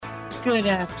Good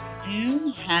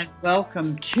afternoon and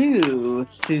welcome to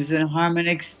Susan Harmon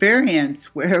Experience,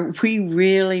 where we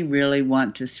really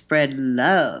want to spread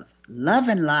love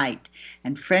and light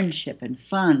and friendship and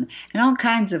fun and all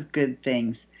kinds of good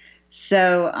things.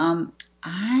 So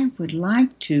I would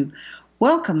like to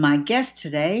welcome my guest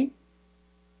today,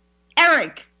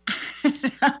 Eric.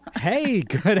 Hey,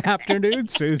 good afternoon,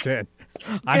 Susan.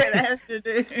 Good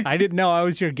afternoon. I didn't know I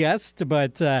was your guest,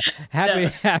 but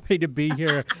happy to be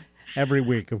here every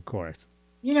week, of course.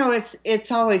 You know,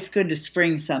 it's always good to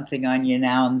spring something on you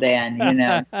now and then, you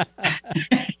know.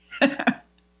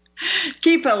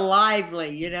 Keep it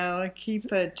lively, you know.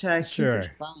 Keep it Sure. Keep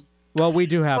it fun. Well, we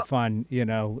do have fun,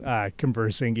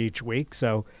 conversing each week,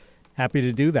 so happy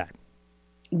to do that.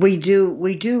 We do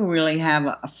really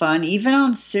have fun, even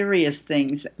on serious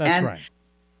things. That's right.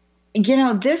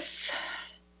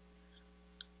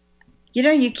 You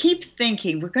know, you keep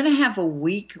thinking we're going to have a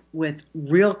week with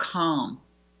real calm.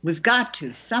 We've got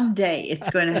to. Someday it's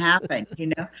going to happen,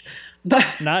 you know. But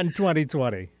not in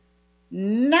 2020.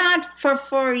 Not for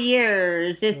 4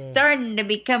 years. It's starting to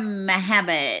become a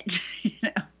habit. You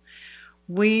know,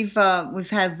 we've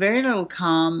had very little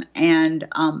calm, and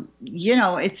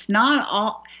it's not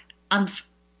all.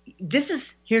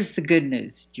 Here's the good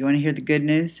news. Do you want to hear the good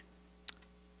news?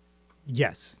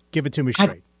 Yes, give it to me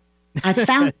straight. I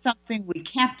found something we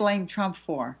can't blame Trump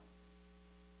for.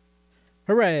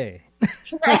 Hooray!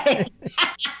 Hooray!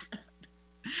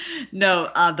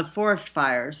 No, the forest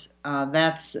fires.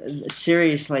 That's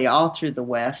seriously all through the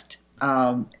West,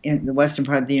 in the western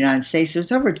part of the United States. There's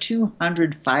over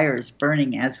 200 fires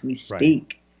burning as we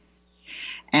speak.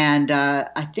 Right. And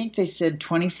I think they said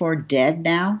 24 dead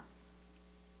now.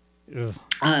 Yeah.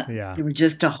 There were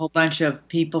just a whole bunch of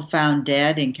people found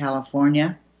dead in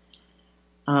California.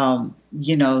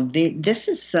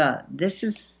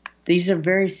 These are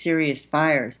very serious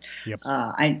fires. Yep.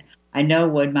 I know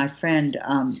when my friend,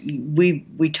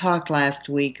 we talked last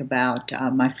week about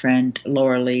my friend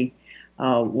Laura Lee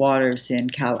Waters in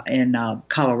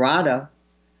Colorado,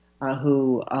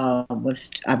 who I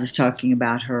was talking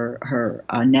about her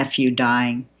nephew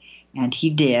dying, and he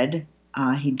did pass.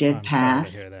 Sorry to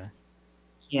hear that.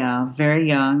 Yeah, very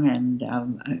young and a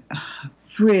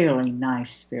really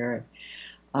nice spirit.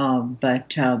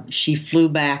 But she flew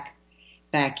back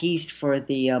east for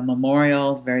the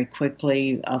memorial very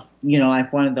quickly.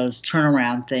 Like one of those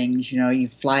turnaround things. You know, you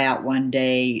fly out one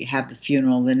day, have the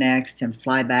funeral the next, and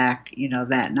fly back.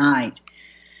 That night.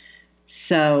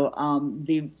 So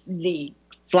the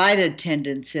flight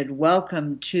attendant said,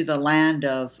 "Welcome to the land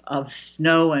of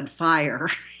snow and fire."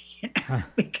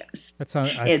 Because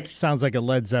it sounds like a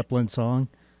Led Zeppelin song.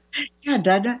 Yeah,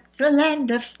 it's the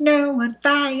land of snow and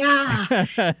fire.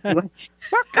 Welcome to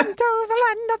the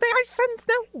land of the ice and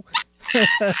snow.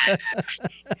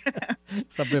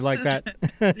 Something like that.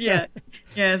 Yeah.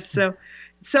 So,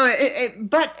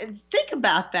 but think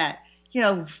about that. You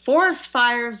know, forest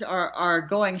fires are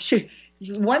going.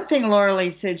 One thing Laura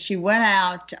Lee said, she went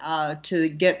out to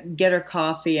get her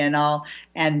coffee and all,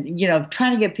 and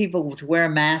trying to get people to wear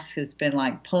masks has been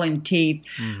like pulling teeth.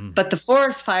 Mm-hmm. But the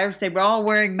forest fires, they were all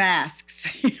wearing masks,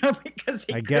 because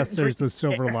I guess there's the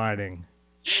silver lining.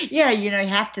 Yeah, you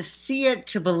have to see it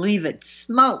to believe it.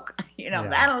 Smoke,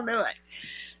 that'll do it.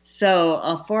 So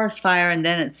a forest fire, and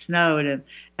then it snowed,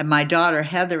 and my daughter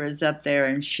Heather is up there,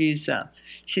 and she's going,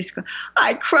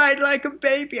 I cried like a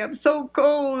baby. I'm so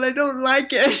cold. I don't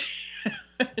like it.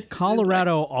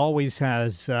 Colorado always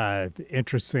has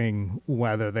interesting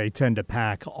weather. They tend to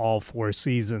pack all 4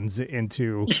 seasons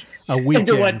into a weekend.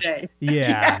 Into one day.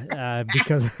 Yeah,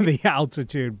 because of the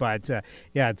altitude. But,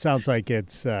 it sounds like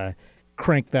it's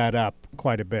cranked that up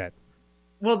quite a bit.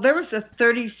 Well, there was a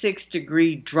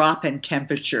 36-degree drop in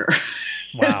temperature.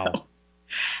 Wow.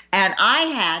 And I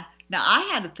had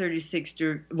a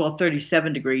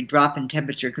 37-degree drop in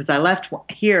temperature because I left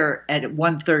here at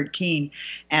 1:13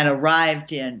 and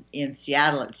arrived in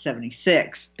Seattle at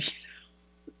 76.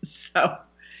 So,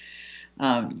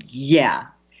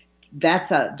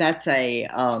 that's a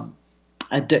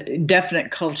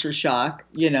definite culture shock,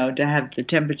 to have the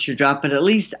temperature drop. But at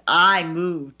least I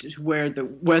moved to where the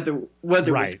weather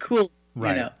was cool,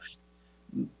 Right.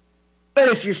 But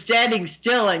if you're standing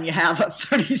still and you have a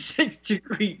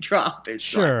 36-degree drop, it's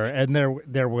sure. And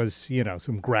there was,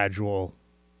 some gradual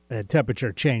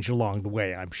temperature change along the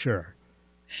way, I'm sure.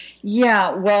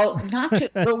 Yeah, well,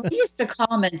 we used to call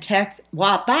them in Texas.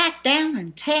 Well, back down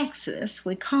in Texas,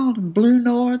 we called them blue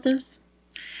northers.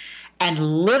 And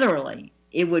literally,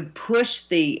 it would push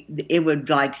it would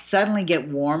like suddenly get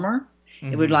warmer.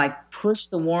 Mm-hmm. It would like push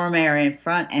the warm air in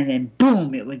front, and then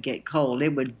boom, it would get cold.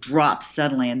 It would drop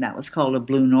suddenly, and that was called a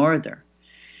blue norther.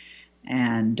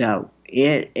 And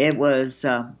it was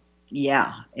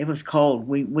yeah, it was cold.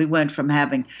 We went from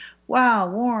having wow,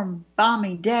 warm,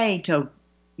 balmy day to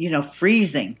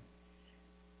freezing.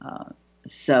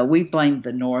 So we blamed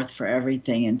the North for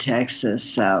everything in Texas.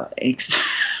 So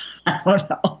I don't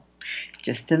know,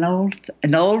 just an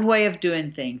old way of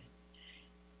doing things.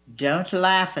 Don't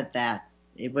laugh at that.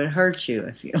 It would hurt you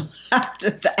if you laughed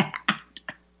at that.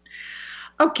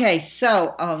 Okay,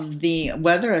 so the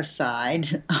weather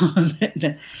aside,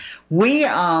 we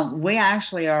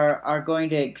actually are going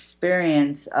to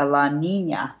experience a La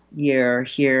Nina year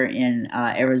here in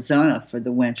Arizona for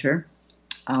the winter.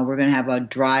 We're going to have a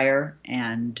drier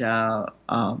and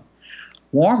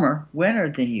warmer winter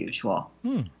than usual.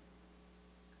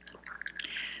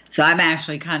 So I'm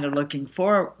actually kind of looking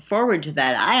forward to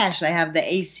that. I actually have the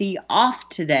AC off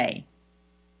today.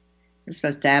 We're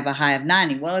supposed to have a high of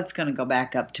 90. Well, it's going to go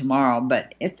back up tomorrow,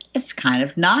 but it's kind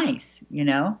of nice,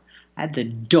 I had the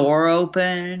door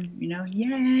open,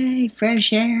 yay,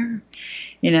 fresh air,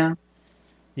 Yeah.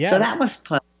 So that was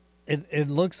pleasant. It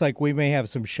looks like we may have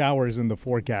some showers in the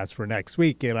forecast for next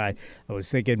week, and I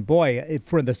was thinking, boy,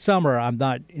 for the summer, I'm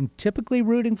not typically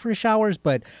rooting for showers,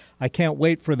 but I can't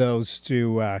wait for those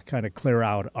to kind of clear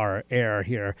out our air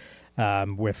here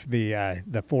with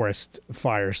the forest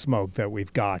fire smoke that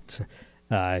we've got,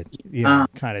 kind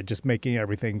of just making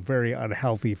everything very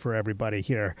unhealthy for everybody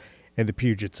here in the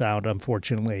Puget Sound,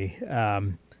 unfortunately.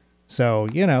 So,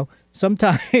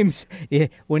 sometimes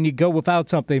when you go without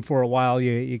something for a while,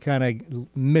 you kind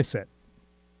of miss it.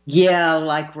 Yeah,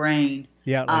 like rain.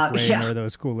 Yeah, like rain or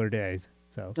those cooler days.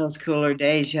 So those cooler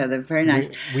days, yeah, they're very nice.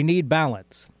 We need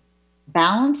balance.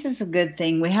 Balance is a good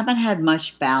thing. We haven't had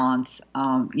much balance.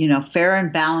 Fair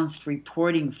and balanced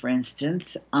reporting, for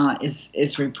instance,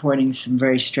 is reporting some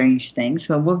very strange things.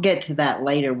 But we'll get to that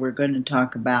later. We're going to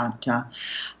talk about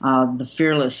the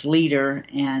fearless leader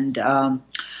and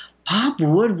Bob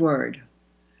Woodward.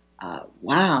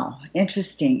 Wow,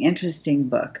 interesting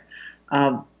book.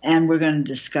 And we're going to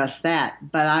discuss that.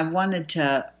 But I wanted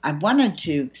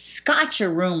to scotch a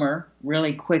rumor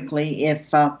really quickly.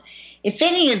 If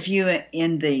any of you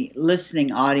in the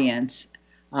listening audience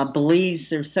believes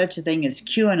there's such a thing as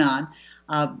QAnon,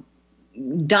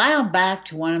 dial back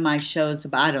to one of my shows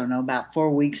about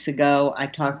 4 weeks ago. I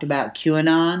talked about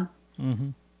QAnon. Mm-hmm.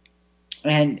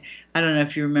 And I don't know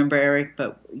if you remember, Eric,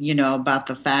 but about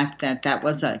the fact that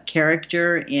was a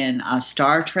character in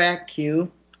Star Trek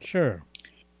Q. Sure.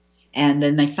 And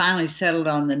then they finally settled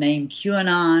on the name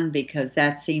QAnon because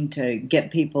that seemed to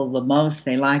get people the most.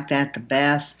 They liked that the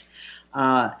best.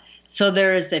 So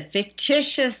there is a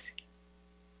fictitious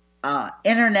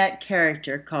internet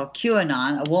character called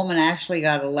QAnon. A woman actually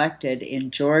got elected in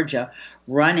Georgia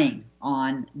running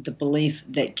on the belief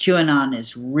that QAnon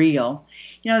is real.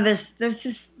 There's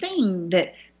this thing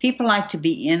that people like to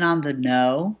be in on the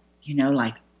know,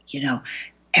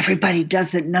 everybody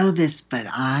doesn't know this, but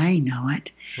I know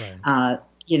it. Right.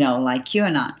 Like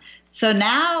QAnon. So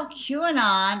now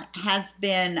QAnon has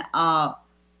been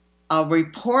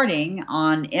reporting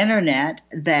on internet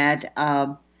that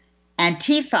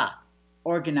Antifa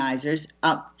organizers,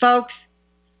 folks,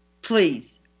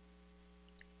 please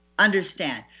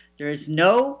understand, there is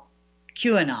no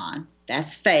QAnon,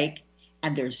 that's fake,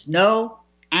 and there's no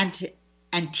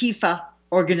Antifa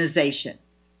organization.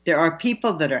 There are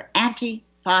people that are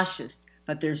anti-fascist,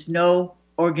 but there's no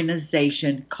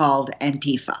organization called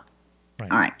Antifa.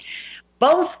 Right. All right.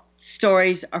 Both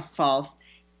stories are false.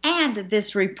 And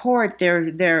this report,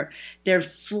 they're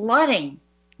flooding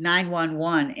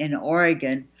 911 in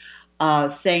Oregon,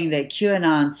 saying that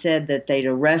QAnon said that they'd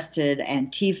arrested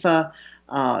Antifa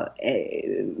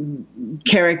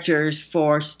characters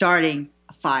for starting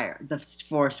a fire, the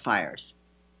forest fires.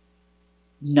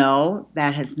 No,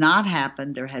 that has not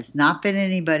happened. There has not been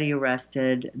anybody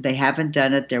arrested. They haven't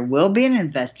done it. There will be an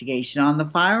investigation on the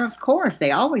fire, of course.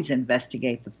 They always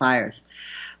investigate the fires.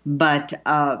 But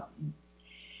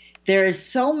there is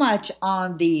so much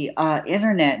on the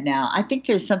internet now. I think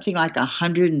there's something like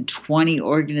 120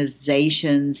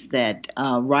 organizations that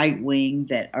right wing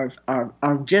that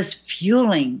are just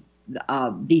fueling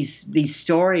these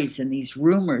stories and these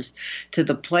rumors to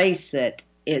the place that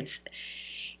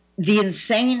the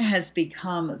insane has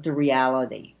become the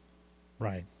reality.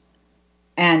 Right.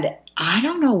 And I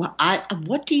don't know.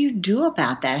 What do you do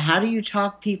about that? How do you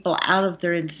talk people out of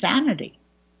their insanity?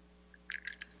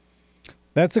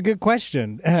 That's a good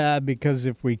question, because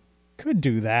if we could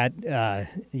do that,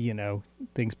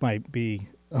 things might be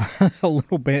a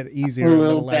little bit easier, a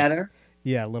little better.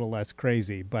 yeah, a little less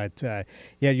crazy. But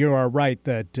yeah, you are right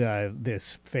that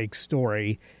this fake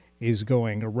story is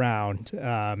going around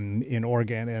in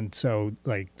Oregon, and so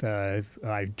like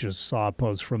I just saw a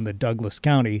post from the Douglas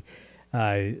County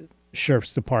uh,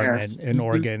 Sheriff's Department Yes. in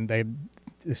Oregon. They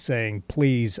saying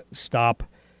please stop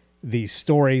these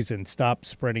stories and stop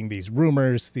spreading these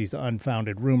rumors, these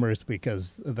unfounded rumors,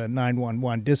 because the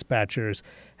 911 dispatchers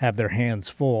have their hands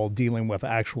full dealing with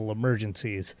actual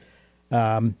emergencies.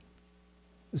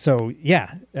 So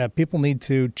yeah, people need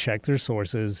to check their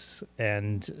sources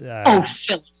and Oh,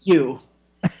 silly you.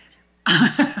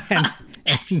 and,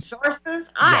 Check and sources?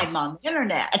 yes, I'm on the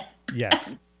internet.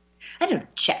 yes, I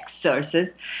don't check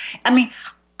sources. I mean,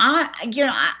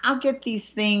 I'll get these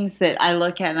things that I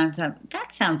look at and I'm thinking,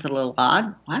 that sounds a little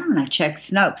odd. Why don't I check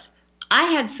Snopes? I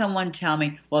had someone tell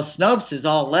me, well, Snopes is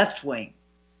all left wing.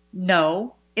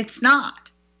 No, it's not.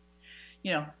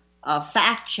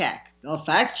 Fact check. Oh,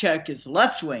 fact check is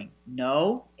left wing.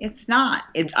 No, it's not.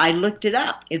 I looked it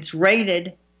up. It's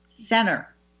rated center.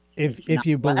 if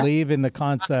you Left. believe in the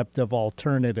concept of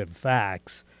alternative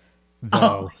facts, Oh,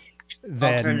 though,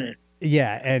 then alternative.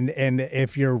 yeah, and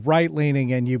if you're right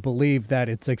leaning and you believe that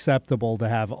it's acceptable to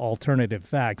have alternative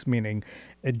facts, meaning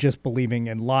just believing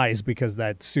in lies because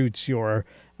that suits your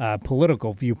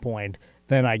political viewpoint,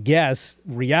 then I guess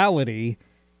reality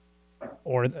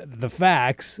or the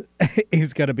facts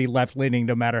is going to be left leaning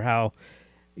no matter how,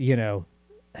 you know,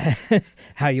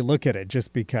 how you look at it,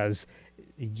 just because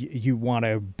you want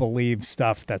to believe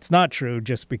stuff that's not true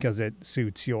just because it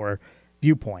suits your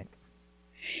viewpoint.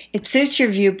 It suits your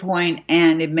viewpoint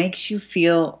and it makes you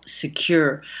feel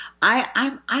secure.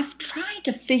 I've tried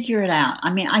to figure it out.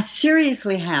 I mean, I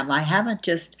seriously have. I haven't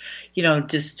just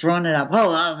thrown it up.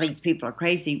 Oh, these people are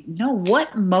crazy. No,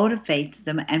 what motivates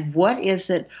them, and what is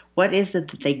it? What is it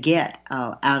that they get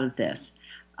out of this?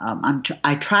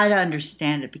 I try to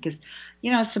understand it because,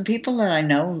 some people that I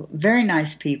know, very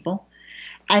nice people,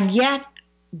 and yet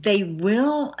they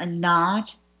will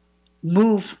not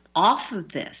move off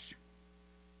of this.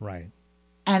 Right.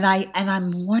 And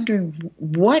I'm wondering,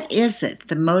 what is it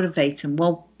that motivates them?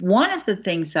 Well, one of the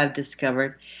things I've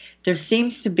discovered, there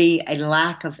seems to be a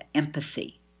lack of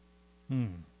empathy.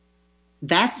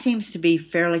 That seems to be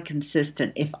fairly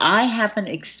consistent. If I haven't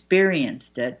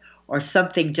experienced it or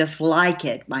something just like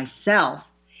it myself,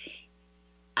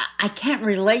 I can't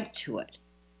relate to it.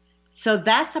 So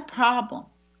that's a problem.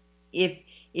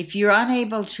 If you're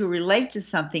unable to relate to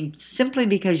something simply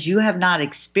because you have not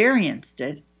experienced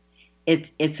it,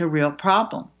 it's a real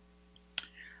problem.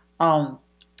 Well,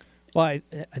 I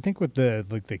think with the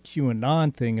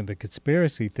QAnon thing and the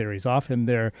conspiracy theories, often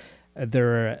they're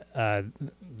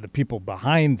the people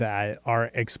behind that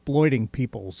are exploiting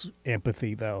people's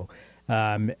empathy, though.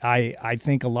 I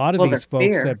think a lot of these folks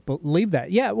fear. that believe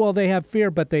that, yeah, well, they have fear,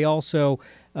 but they also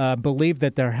believe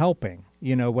that they're helping.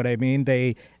 You know what I mean?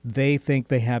 They think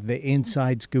they have the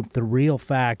inside scoop, the real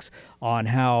facts on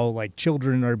how like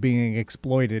children are being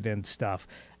exploited and stuff.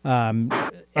 And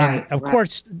of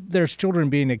course, there's children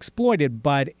being exploited,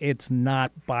 but it's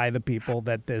not by the people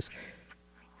that this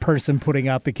person putting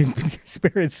out the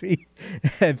conspiracy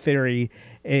theory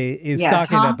is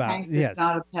talking Tom about. Hanks Yes, is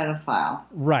not a pedophile.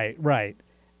 right.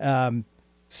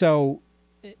 So,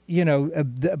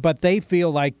 but they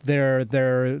feel like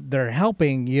they're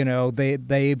helping.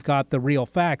 They've got the real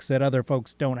facts that other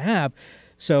folks don't have.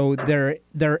 So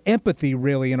their empathy,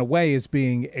 really, in a way, is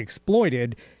being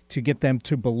exploited to get them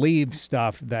to believe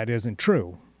stuff that isn't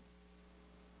true.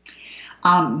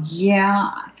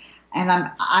 Yeah, and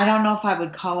I don't know if I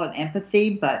would call it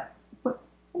empathy, but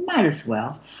might as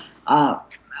well.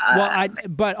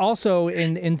 But also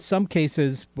in some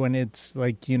cases when it's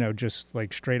like, just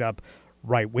like straight up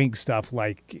right wing stuff,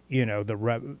 like,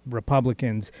 the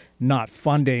Republicans not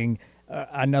funding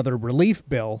another relief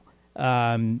bill,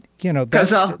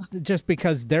 that's just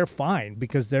because they're fine,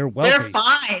 because they're wealthy. They're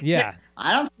fine. Yeah.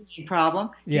 I don't see any problem.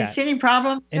 Do Yeah. you see any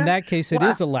problem? In that case, it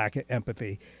is a lack of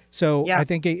empathy. So I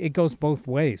think it goes both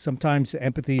ways. Sometimes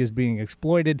empathy is being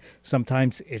exploited.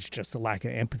 Sometimes it's just a lack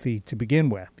of empathy to begin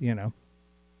with,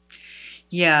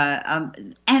 Yeah,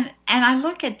 and I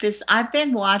look at this. I've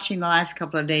been watching the last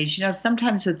couple of days.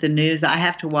 Sometimes with the news, I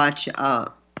have to watch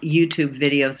YouTube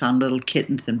videos on little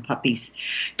kittens and puppies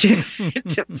to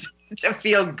to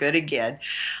feel good again.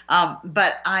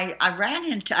 But I ran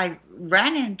into a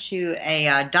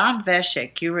Don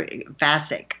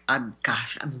Vasic. I'm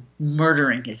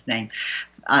murdering his name.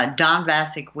 Don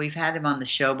Vasic. We've had him on the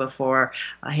show before.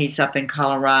 He's up in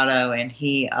Colorado, and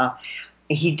he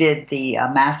did the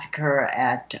massacre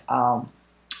at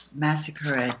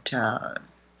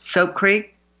Soap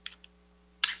Creek.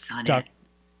 That's not it.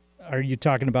 Are you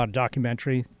talking about a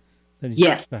documentary that he's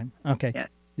Yes, done? Okay.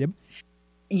 yes. Yep.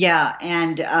 Yeah,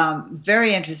 and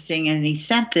very interesting. And he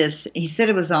sent this, he said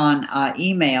it was on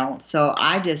email. So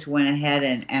I just went ahead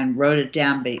and wrote it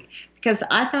down because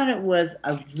I thought it was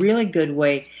a really good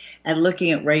way at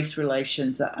looking at race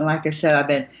relations. Like I said, I've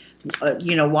been,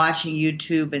 watching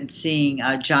YouTube and seeing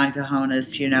John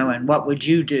Cahonas, and what would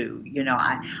you do?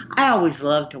 I always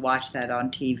love to watch that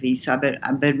on TV. So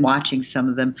I've been watching some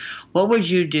of them. What would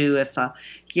you do if a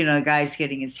guy's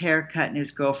getting his hair cut and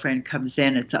his girlfriend comes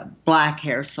in? It's a black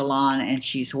hair salon and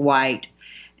she's white.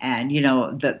 And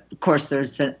of course,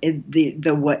 there's the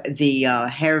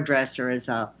hairdresser is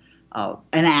an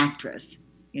actress,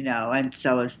 and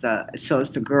so is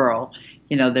the girl.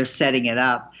 They're setting it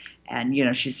up, and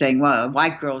she's saying, well,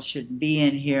 white girls shouldn't be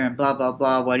in here, and blah blah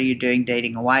blah. What are you doing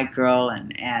dating a white girl?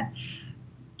 And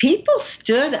people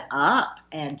stood up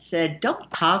and said, "Don't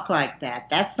talk like that.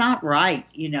 That's not right."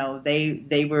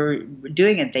 They were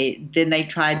doing it. They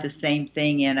tried the same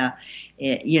thing in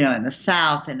the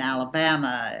South, in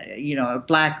Alabama. A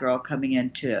black girl coming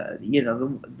into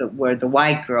where the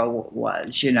white girl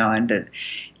was.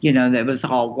 That was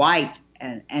all white.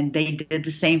 And they did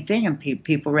the same thing, and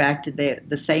people reacted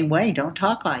the same way. Don't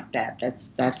talk like that.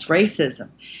 That's racism.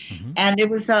 Mm-hmm. And it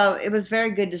was very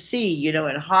good to see,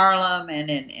 in Harlem and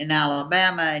in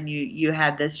Alabama, and you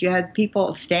had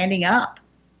people standing up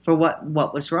for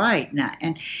what was right,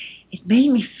 and it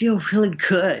made me feel really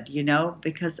good,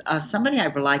 because somebody I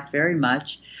liked very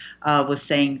much was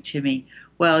saying to me,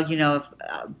 well, if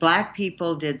black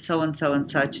people did so and so and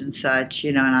such,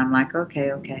 and I'm like,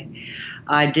 okay.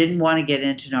 I didn't want to get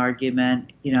into an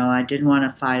argument, I didn't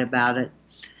want to fight about it.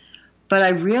 But I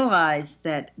realized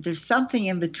that there's something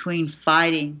in between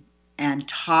fighting and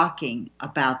talking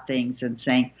about things and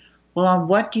saying, well, on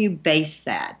what do you base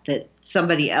that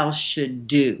somebody else should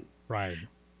do? Right.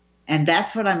 And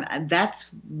that's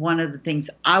one of the things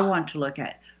I want to look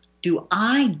at. Do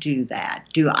I do that?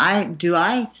 Do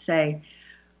I say,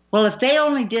 well, if they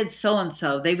only did so and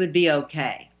so, they would be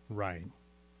okay? Right.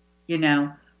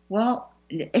 Well,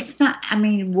 it's not,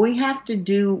 we have to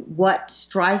do what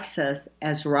strikes us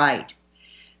as right.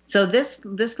 So this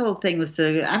little thing was,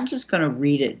 I'm just going to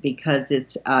read it because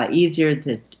it's easier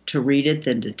to read it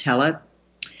than to tell it.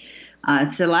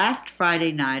 So last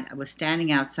Friday night, I was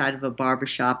standing outside of a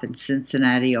barbershop in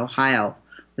Cincinnati, Ohio,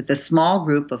 with a small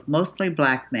group of mostly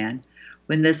black men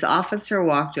when this officer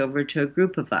walked over to a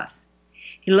group of us.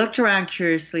 He looked around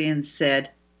curiously and said,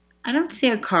 "I don't see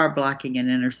a car blocking an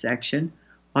intersection,"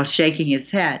 while shaking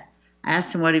his head. I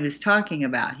asked him what he was talking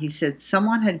about. He said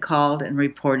someone had called and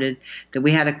reported that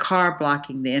we had a car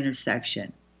blocking the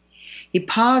intersection. He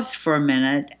paused for a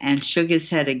minute and shook his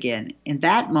head again. In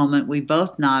that moment, we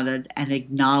both nodded and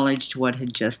acknowledged what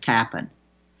had just happened.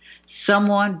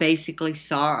 Someone basically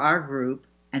saw our group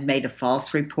and made a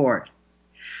false report.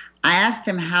 I asked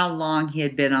him how long he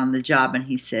had been on the job, and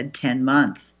he said 10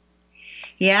 months.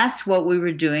 He asked what we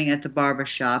were doing at the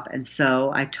barbershop, and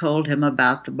so I told him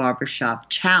about the barbershop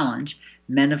challenge,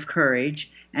 Men of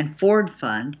Courage, and Ford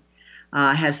Fund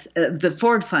has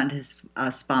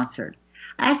sponsored.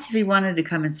 I asked if he wanted to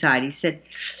come inside. He said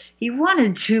he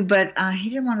wanted to, but he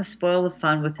didn't want to spoil the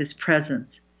fun with his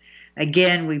presence.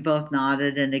 Again, we both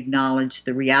nodded and acknowledged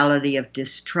the reality of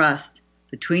distrust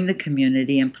between the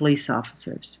community and police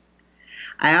officers.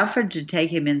 I offered to take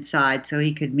him inside so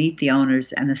he could meet the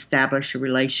owners and establish a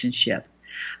relationship.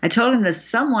 I told him that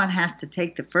someone has to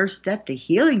take the first step to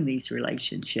healing these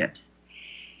relationships.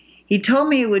 He told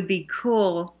me it would be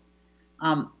cool.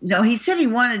 No, he said he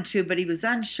wanted to, but he was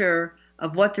unsure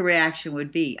of what the reaction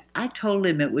would be. I told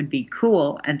him it would be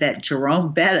cool and that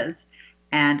Jerome Bettis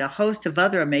and a host of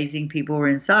other amazing people were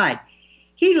inside.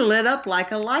 He lit up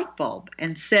like a light bulb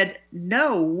and said,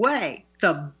 "No way,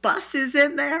 the bus is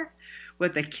in there?"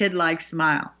 with a kid-like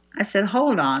smile. I said,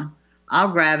 "Hold on, I'll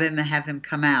grab him and have him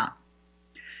come out."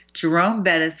 Jerome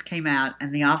Bettis came out,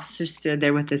 and the officer stood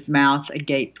there with his mouth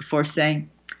agape before saying,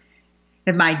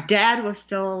 "If my dad was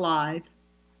still alive,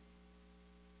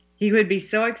 he would be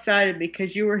so excited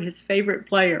because you were his favorite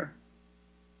player."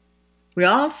 We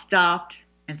all stopped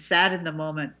and sat in the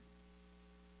moment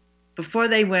before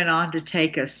they went on to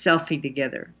take a selfie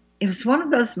together. It was one of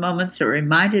those moments that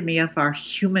reminded me of our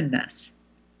humanness,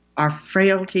 our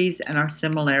frailties, and our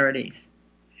similarities.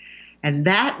 And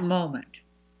that moment,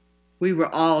 we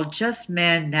were all just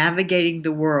men navigating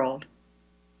the world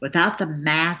without the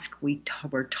mask we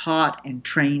were taught and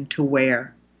trained to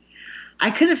wear.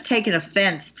 I could have taken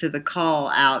offense to the call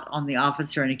out on the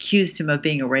officer and accused him of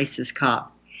being a racist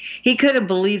cop. He could have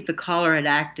believed the caller had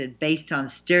acted based on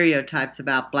stereotypes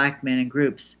about black men and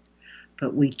groups.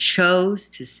 but we chose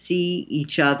to see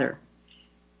each other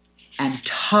and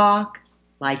talk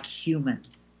like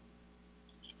humans.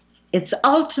 It's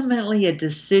ultimately a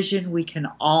decision we can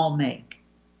all make.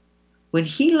 When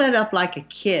he lit up like a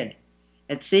kid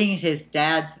at seeing his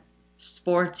dad's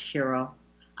sports hero,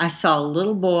 I saw a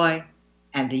little boy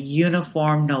and the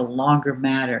uniform no longer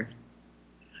mattered.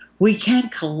 We can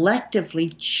collectively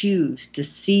choose to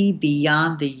see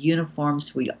beyond the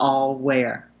uniforms we all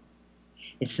wear.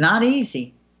 It's not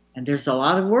easy, and there's a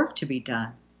lot of work to be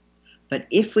done. But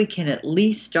if we can at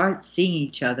least start seeing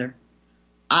each other,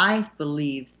 I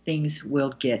believe things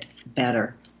will get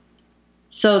better.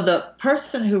 So the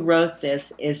person who wrote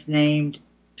this is named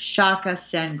Shaka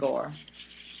Senghor.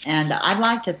 And I'd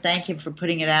like to thank him for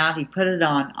putting it out. He put it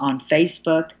on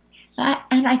Facebook.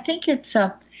 And I think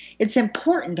it's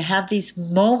important to have these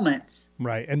moments.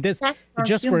 Right. And this,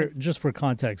 just for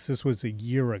context, this was a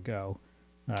year ago.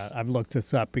 I've looked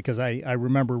this up because I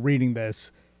remember reading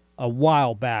this a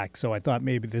while back, so I thought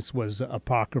maybe this was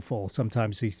apocryphal.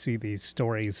 Sometimes you see these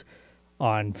stories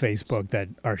on Facebook that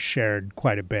are shared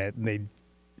quite a bit, and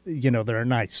they're a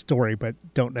nice story, but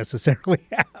don't necessarily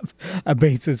have a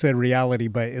basis in reality.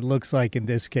 But it looks like in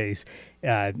this case,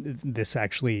 this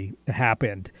actually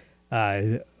happened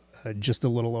just a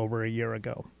little over a year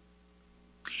ago.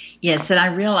 Yes, and I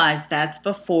realize that's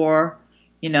before,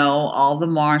 all the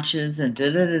marches and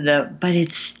da-da-da-da, but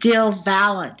it's still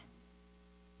valid.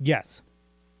 Yes.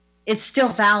 It's still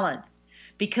valid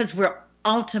because we're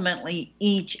ultimately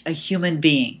each a human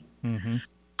being. Mm-hmm.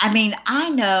 I mean, I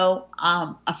know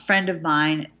a friend of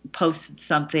mine posted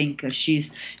something because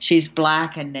she's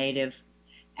Black and Native,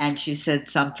 and she said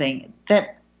something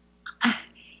that,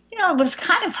 it was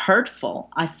kind of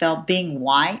hurtful. I felt being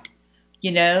white,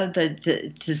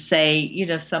 to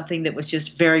say, something that was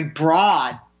just very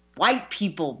broad. White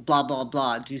people, blah, blah,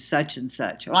 blah, do such and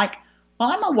such. Like,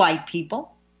 well, I'm a white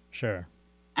people. Sure.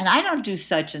 And I don't do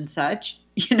such and such,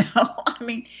 I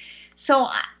mean, so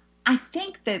I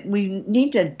think that we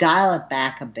need to dial it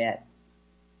back a bit.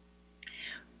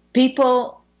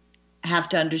 People have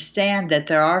to understand that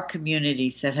there are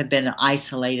communities that have been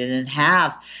isolated and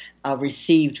have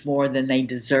received more than they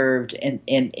deserved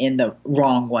in the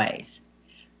wrong ways.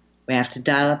 We have to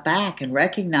dial it back and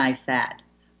recognize that.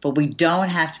 But we don't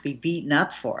have to be beaten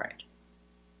up for it.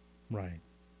 Right.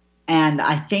 And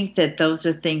I think that those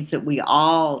are things that we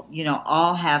all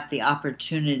have the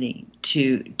opportunity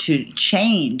to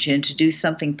change and to do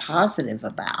something positive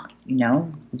about.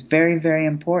 It's very, very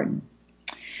important.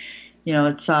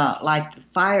 It's like the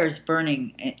fires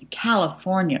burning in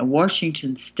California,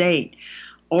 Washington State,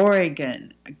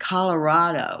 Oregon,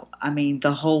 Colorado. I mean,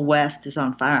 the whole West is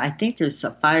on fire. I think there's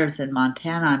fires in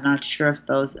Montana. I'm not sure if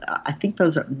I think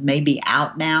those are maybe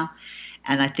out now.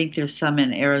 And I think there's some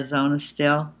in Arizona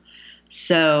still.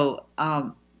 So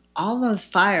all those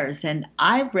fires, and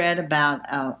I read about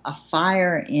a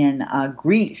fire in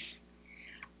Greece.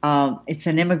 It's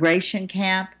an immigration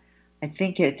camp. I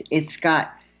think it's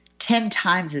got 10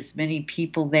 times as many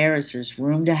people there as there's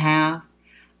room to have.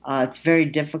 It's very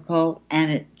difficult,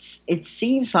 and it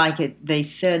seems like they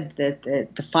said that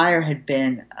the fire had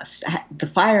been the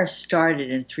fire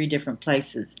started in 3 different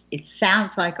places. It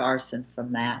sounds like arson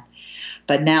from that,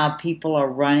 but now people are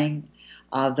running.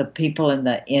 The people in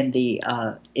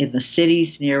the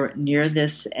cities near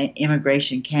this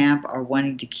immigration camp are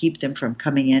wanting to keep them from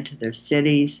coming into their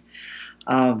cities.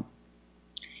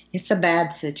 It's a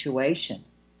bad situation.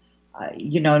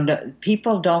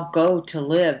 People don't go to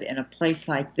live in a place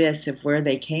like this if where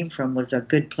they came from was a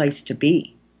good place to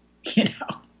be.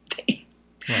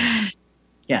 Right.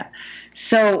 Yeah.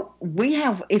 So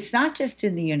it's not just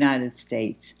in the United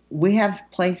States. We have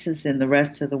places in the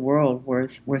rest of the world where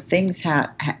things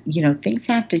things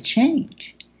have to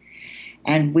change.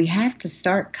 And we have to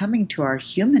start coming to our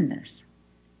humanness.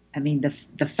 I mean,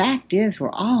 the fact is we're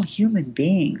all human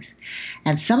beings.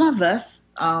 And some of us,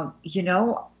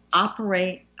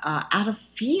 operate out of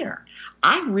fear.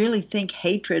 I really think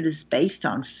hatred is based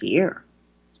on fear.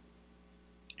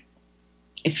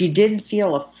 If you didn't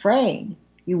feel afraid,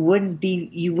 you wouldn't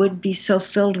be so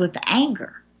filled with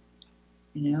anger.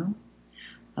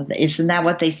 Isn't that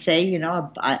what they say?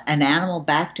 An animal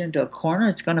backed into a corner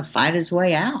is going to fight his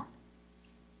way out.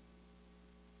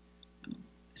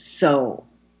 So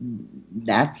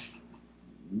that's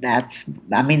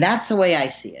the way I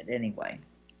see it anyway.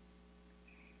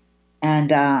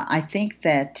 And I think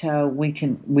that we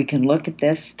can look at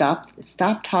this.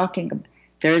 Stop talking.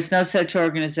 There is no such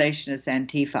organization as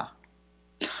Antifa.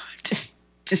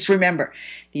 Just remember,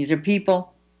 these are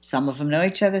people. Some of them know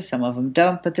each other, some of them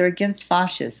don't, but they're against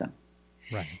fascism.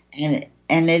 Right.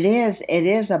 And it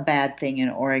is a bad thing in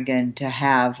Oregon to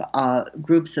have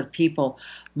groups of people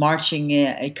marching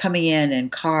in, coming in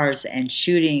cars and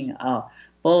shooting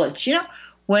bullets.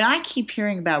 When I keep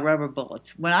hearing about rubber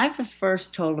bullets, when I was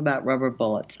first told about rubber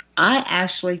bullets, I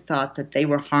actually thought that they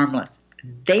were harmless.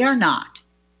 They are not.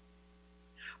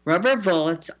 Rubber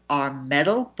bullets are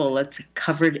metal bullets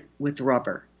covered with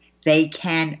rubber. They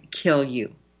can kill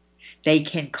you. They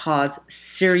can cause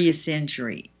serious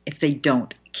injury if they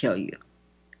don't kill you.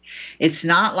 It's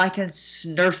not like a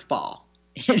Nerf ball.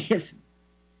 It is.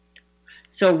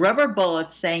 So rubber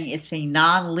bullets saying it's a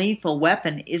non-lethal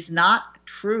weapon is not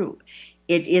true.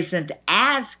 It isn't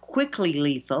as quickly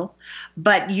lethal,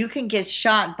 but you can get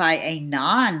shot by a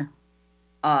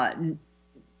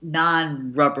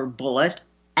non-rubber bullet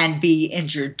and be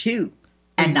injured too,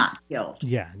 and not killed.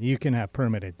 Yeah, you can have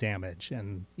permanent damage,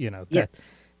 and yes.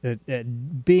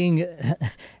 Being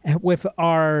with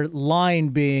our line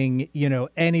being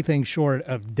anything short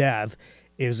of death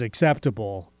is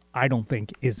acceptable. I don't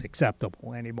think is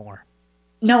acceptable anymore.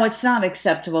 No, it's not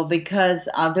acceptable because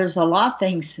there's a lot of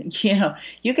things.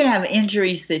 You can have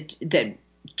injuries that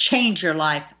change your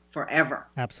life forever.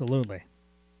 Absolutely.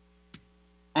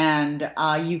 And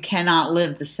you cannot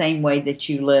live the same way that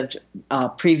you lived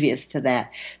previous to that.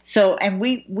 So, and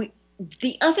we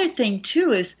the other thing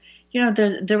too is,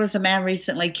 there was a man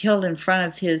recently killed in front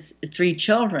of his 3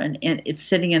 children, and it's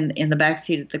sitting in the back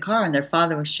seat of the car, and their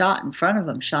father was shot in front of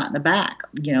them, shot in the back,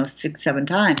 6, 7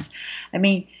 times. I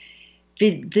mean,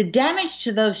 the damage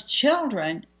to those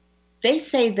children. They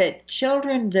say that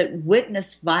children that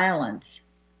witness violence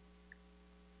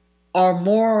are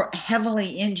more heavily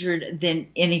injured than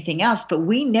anything else, but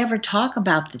we never talk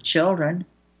about the children.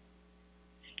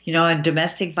 In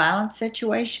domestic violence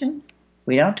situations,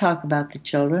 we don't talk about the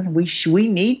children. We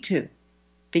need to,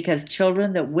 because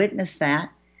children that witness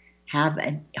that have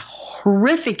a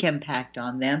horrific impact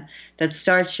on them that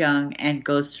starts young and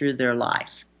goes through their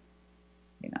life.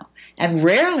 And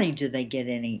rarely do they get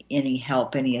any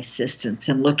help, any assistance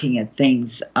in looking at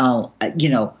things.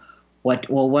 What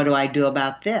do I do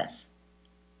about this?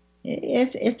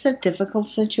 It's a difficult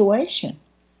situation.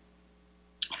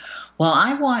 Well,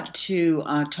 I want to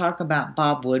talk about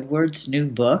Bob Woodward's new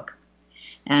book,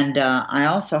 and I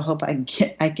also hope I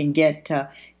can get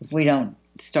if we don't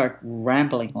start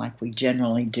rambling like we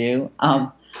generally do.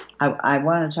 I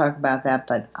want to talk about that,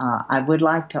 but I would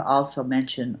like to also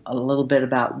mention a little bit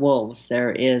about wolves.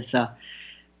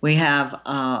 We have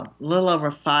a little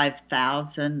over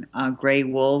 5,000 gray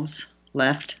wolves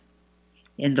left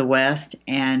in the West,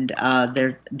 and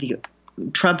the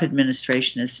Trump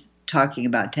administration is talking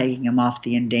about taking them off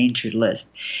the endangered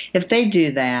list. If they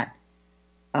do that,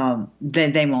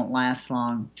 they won't last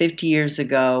long. 50 years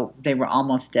ago, they were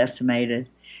almost decimated,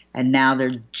 and now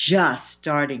they're just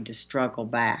starting to struggle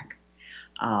back.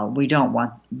 We don't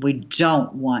want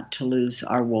to lose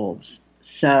our wolves.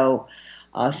 So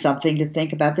something to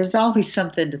think about. There's always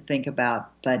something to think about,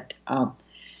 but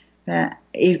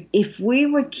if we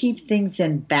would keep things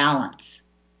in balance,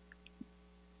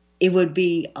 it would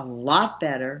be a lot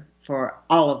better for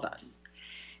all of us.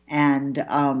 And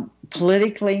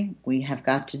politically, we have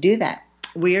got to do that.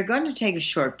 We are going to take a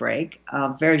short break,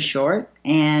 very short,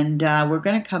 and we're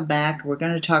going to come back. We're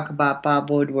going to talk about Bob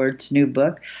Woodward's new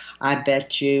book. I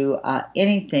bet you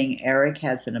anything Eric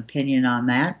has an opinion on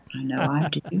that. I know I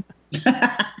do.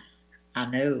 I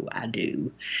know I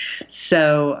do.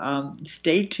 So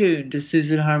stay tuned to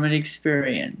Susan Harmon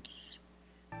Experience.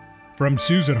 From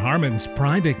Susan Harmon's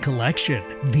private collection,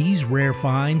 these rare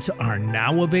finds are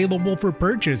now available for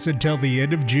purchase until the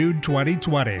end of June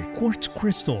 2020. Quartz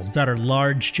crystals that are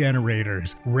large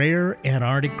generators, rare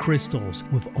Antarctic crystals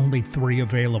with only 3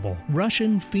 available,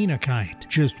 Russian phenakite,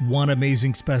 just 1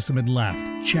 amazing specimen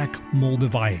left, Czech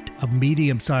moldavite of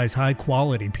medium-sized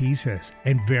high-quality pieces,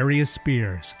 and various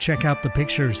spears. Check out the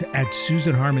pictures at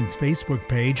Susan Harmon's Facebook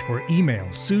page or email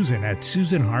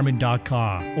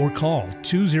susan@susanharmon.com or call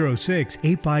 206-853-5225.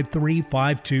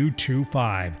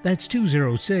 That's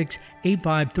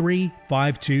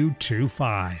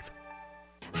 206-853-5225.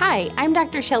 Hi, I'm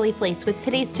Dr. Shelley Flace with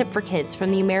today's tip for kids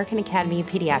from the American Academy of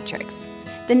Pediatrics.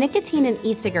 The nicotine in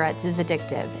e-cigarettes is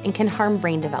addictive and can harm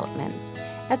brain development.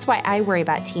 That's why I worry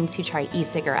about teens who try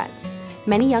e-cigarettes.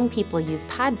 Many young people use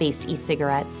pod-based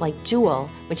e-cigarettes like Juul,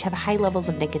 which have high levels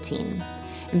of nicotine.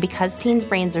 And because teens'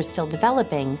 brains are still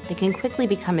developing, they can quickly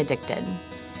become addicted.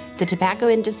 The tobacco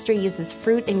industry uses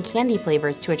fruit and candy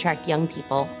flavors to attract young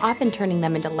people, often turning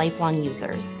them into lifelong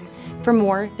users. For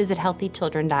more, visit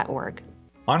healthychildren.org.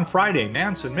 On Friday,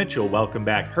 Nance and Mitchell welcome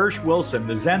back Hirsch Wilson,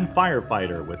 the Zen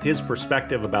firefighter, with his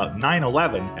perspective about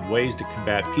 9/11 and ways to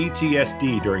combat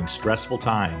PTSD during stressful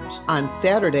times. On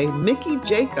Saturday, Mickey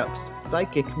Jacobs,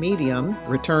 psychic medium,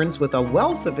 returns with a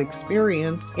wealth of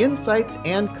experience, insights,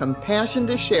 and compassion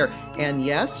to share. And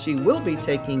yes, she will be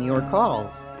taking your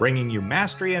calls. Bringing you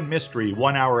mastery and mystery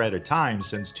 1 hour at a time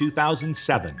since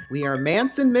 2007. We are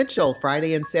Mance and Mitchell,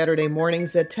 Friday and Saturday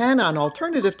mornings at 10 on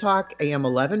Alternative Talk, AM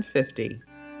 1150.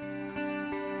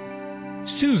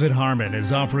 Susan Harmon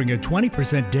is offering a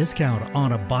 20% discount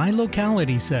on a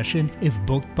bi-locality session if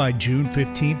booked by June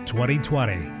 15,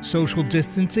 2020. Social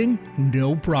distancing?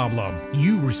 No problem.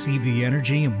 You receive the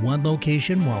energy in one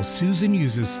location while Susan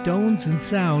uses stones and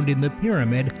sound in the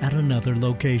pyramid at another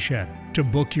location. To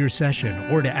book your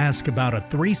session or to ask about a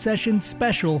 3-session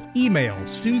special, email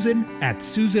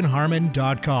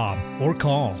susan@susanharmon.com or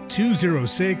call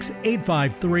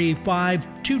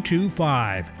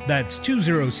 206-853-5225. That's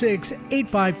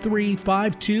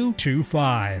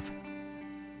 206-853-5225.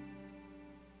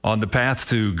 On the path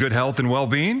to good health and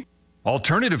well-being?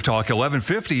 Alternative Talk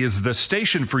 1150 is the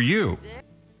station for you.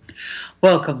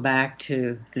 Welcome back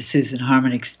to the Susan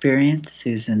Harmon Experience.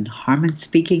 Susan Harmon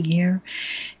speaking here.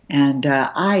 And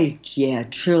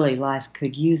truly, life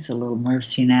could use a little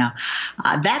mercy now.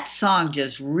 That song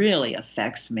just really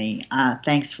affects me.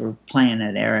 Thanks for playing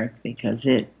it, Eric, because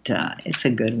it's a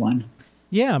good one.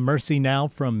 Yeah, Mercy Now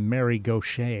from Mary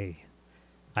Gauthier.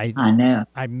 I know.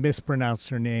 I mispronounced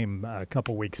her name a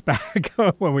couple weeks back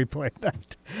when we played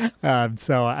that.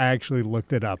 So I actually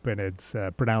looked it up, and it's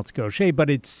pronounced Gauthier, but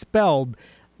it's spelled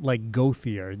like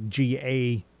Gauthier,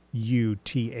 Gauthier,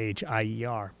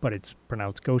 but it's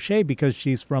pronounced Gauthier because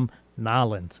she's from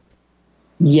Nolens.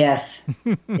 Yes,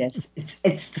 yes.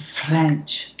 It's the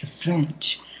French, the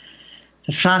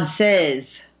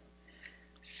Française.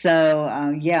 So,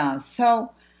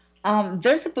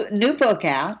 there's a new book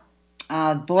out.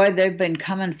 Boy, they've been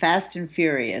coming fast and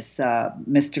furious.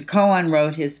 Mr. Cohen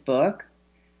wrote his book,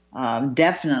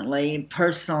 definitely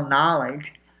personal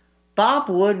knowledge. Bob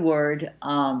Woodward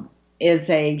is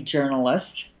a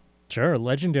journalist. Sure,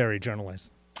 legendary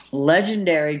journalist.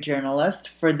 Legendary journalist.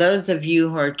 For those of you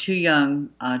who are too young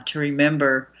to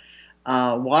remember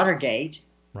Watergate,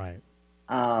 right?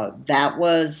 That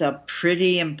was a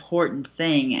pretty important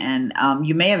thing, and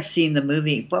you may have seen the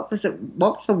movie. What was it?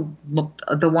 What was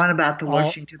the one about the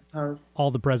Washington Post?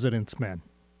 All the President's Men.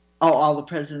 Oh, All the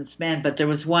President's Men. But there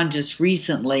was one just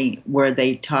recently where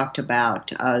they talked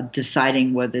about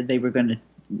deciding whether they were going to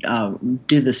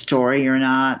do the story or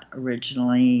not.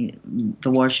 Originally, the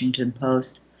Washington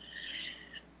Post.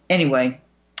 Anyway,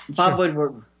 Bob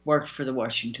Woodward worked for the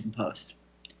Washington Post.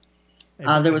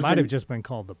 It might have just been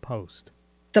called the Post.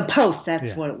 The Post,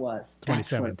 that's what it was.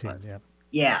 2017,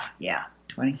 Yeah,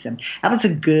 2017. That was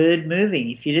a good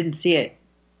movie. If you didn't see it,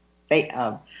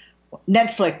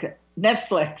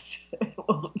 Netflix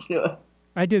will do it.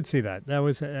 I did see that. That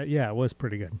was, it was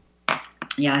pretty good.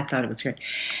 Yeah, I thought it was great.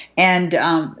 And what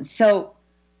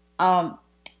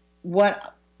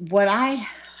I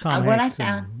found,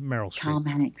 Meryl Streep. Tom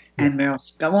Hanks and Meryl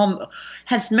Streep. Well,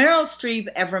 has Meryl Streep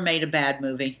ever made a bad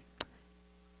movie?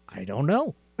 I don't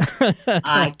know.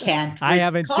 I can't. I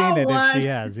haven't seen it one. if she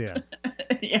has, yeah.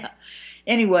 Yeah.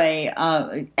 Anyway,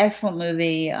 excellent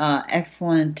movie,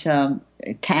 excellent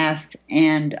cast,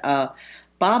 and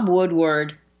Bob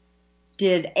Woodward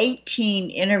did 18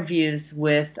 interviews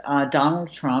with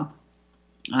Donald Trump.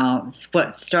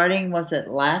 Starting was it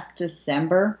last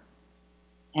December,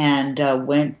 and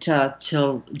went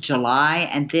till July,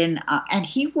 and then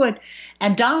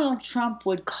and Donald Trump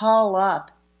would call up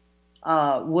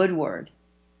Woodward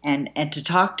and to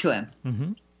talk to him.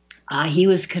 Mm-hmm. He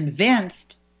was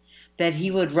convinced that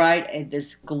he would write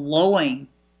this glowing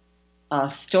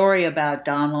story about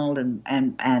Donald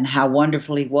and how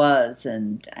wonderful he was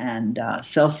and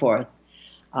so forth.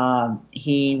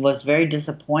 He was very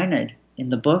disappointed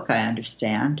in the book, I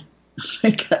understand,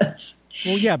 because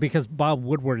Bob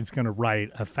Woodward is going to write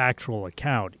a factual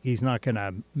account. He's not going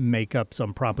to make up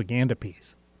some propaganda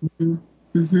piece. Mm-hmm.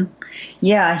 Mm-hmm.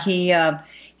 Yeah, he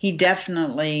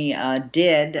definitely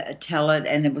did tell it,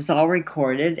 and it was all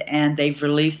recorded, and they've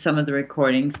released some of the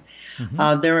recordings.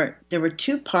 Mm-hmm. There were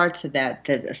two parts of that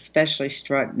especially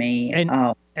struck me.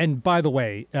 And by the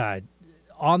way,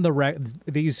 on the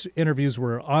these interviews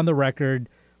were on the record,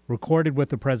 recorded with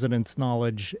the president's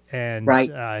knowledge, and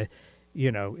right.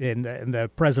 And the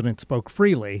president spoke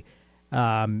freely.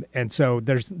 And so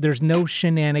there's no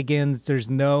shenanigans. There's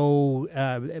no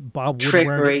Bob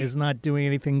Woodward is not doing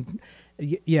anything.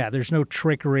 Yeah, there's no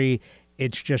trickery.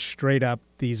 It's just straight up.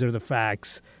 These are the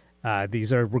facts.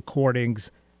 These are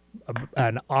recordings.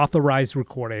 an authorized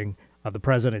recording of the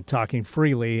president talking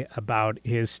freely about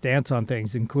his stance on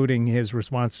things, including his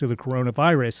response to the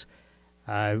coronavirus,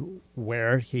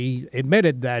 where he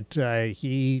admitted that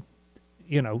he,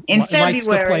 likes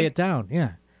to play it down.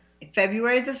 Yeah.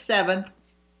 February the 7th,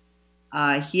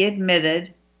 he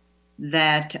admitted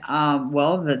that,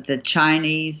 the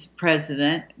Chinese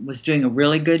president was doing a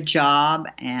really good job,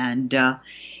 and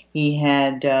he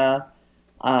had, it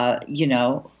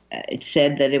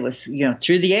said that it was,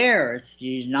 through the air.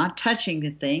 You're not touching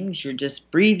the things, you're just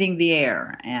breathing the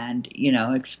air, and,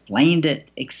 explained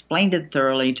it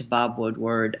thoroughly to Bob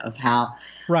Woodward of how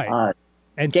right.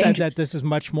 And dangerous. said that this is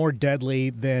much more deadly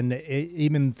than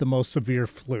even the most severe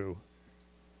flu.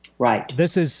 Right.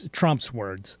 This is Trump's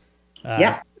words.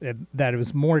 That it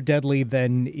was more deadly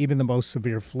than even the most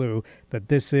severe flu, that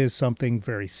this is something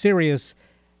very serious.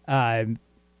 But,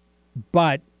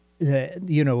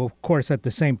 of course, at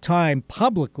the same time,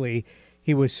 publicly,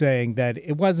 he was saying that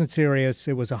it wasn't serious.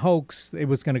 It was a hoax. It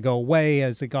was going to go away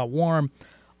as it got warm.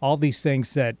 All these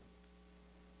things that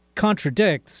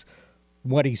contradicts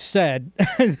what he said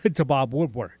to Bob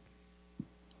Woodward.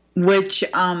 Which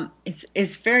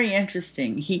is very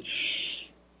interesting.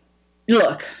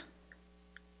 Look,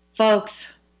 folks,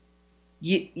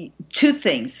 two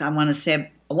things I want to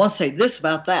say. I want to say this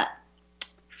about that.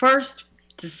 First,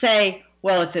 to say,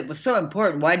 well, if it was so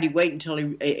important, why did he wait until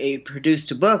he produced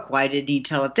a book? Why didn't he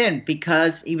tell it then?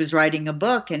 Because he was writing a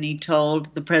book, and he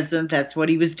told the president that's what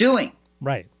he was doing.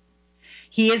 Right.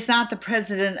 He is not the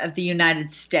president of the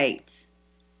United States.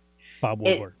 Bob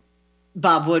Woodward.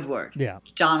 Bob Woodward. Yeah.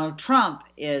 Donald Trump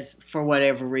is, for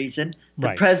whatever reason, the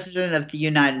right. president of the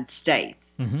United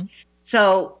States. Mm-hmm.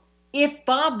 So if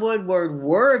Bob Woodward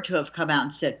were to have come out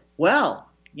and said, well,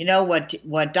 you know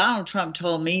what Donald Trump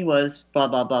told me was blah,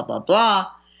 blah, blah, blah,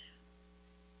 blah,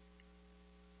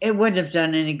 it wouldn't have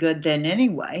done any good then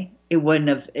anyway. It wouldn't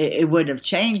have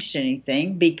changed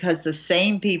anything, because the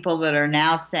same people that are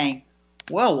now saying,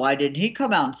 well, why didn't he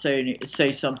come out and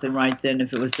say something right then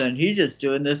if it was done? He's just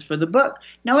doing this for the book.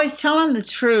 No, he's telling the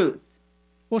truth.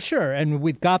 Well, sure, and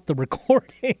we've got the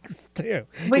recordings too.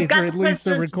 We've got released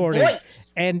the recordings,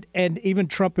 voice. and even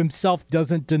Trump himself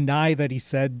doesn't deny that he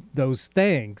said those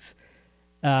things.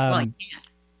 He can't.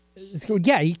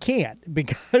 Yeah, he can't,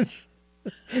 because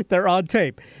they're on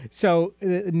tape. So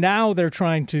now they're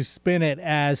trying to spin it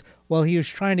as, well, he was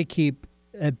trying to keep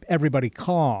everybody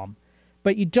calm.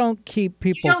 But you don't keep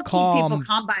people calm. Keep people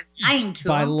calm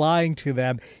by lying to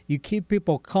them. You keep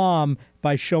people calm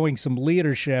by showing some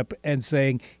leadership and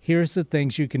saying, here's the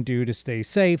things you can do to stay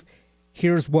safe.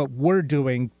 Here's what we're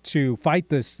doing to fight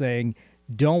this thing.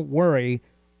 Don't worry.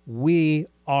 We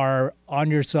are on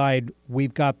your side.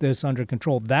 We've got this under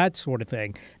control. That sort of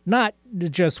thing. Not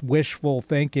just wishful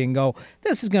thinking, oh,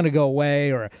 this is going to go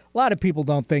away, or a lot of people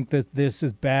don't think that this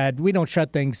is bad. We don't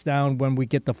shut things down when we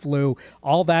get the flu.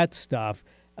 All that stuff,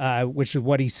 which is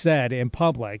what he said in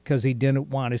public, because he didn't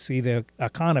want to see the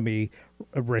economy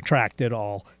retract at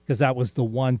all, because that was the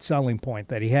one selling point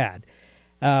that he had.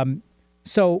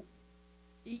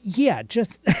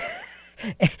 Just...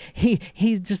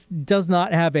 He just does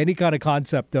not have any kind of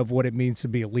concept of what it means to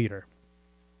be a leader.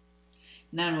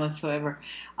 None whatsoever.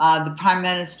 The Prime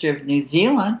Minister of New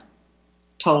Zealand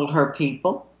told her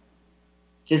people,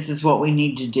 this is what we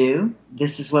need to do.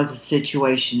 This is what the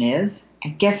situation is.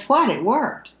 And guess what? It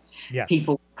worked. Yes.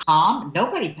 People were calm.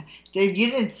 You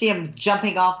didn't see them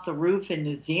jumping off the roof in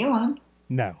New Zealand.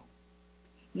 No.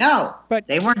 But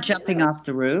they weren't jumping off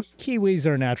the roof. Kiwis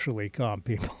are naturally calm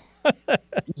people.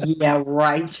 Yeah,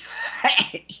 right.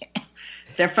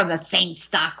 They're from the same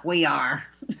stock we are.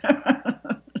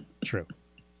 True.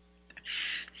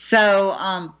 So,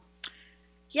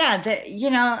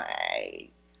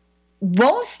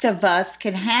 most of us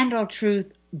can handle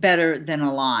truth better than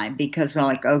a lie, because we're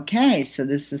like, okay, so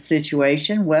this is the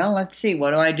situation. Well, let's see, what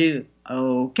do I do?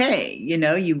 Okay,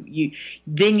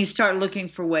 then you start looking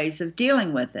for ways of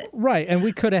dealing with it. Right, and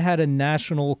we could have had a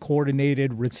national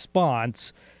coordinated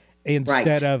response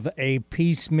instead of a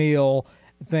piecemeal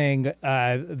thing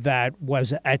that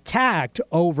was attacked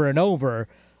over and over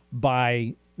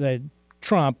by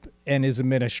Trump and his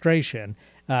administration.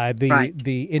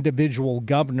 The individual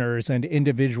governors and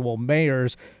individual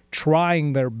mayors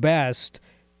trying their best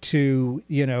to,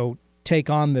 take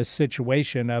on this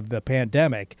situation of the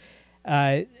pandemic.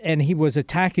 And he was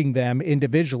attacking them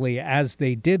individually as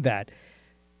they did that.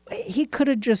 He could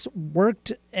have just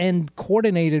worked and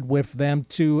coordinated with them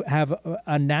to have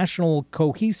a national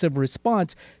cohesive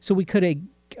response, so we could have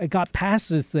got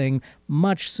past this thing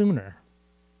much sooner.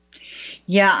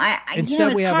 Yeah.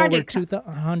 Instead, we have over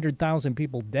 200,000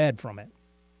 people dead from it.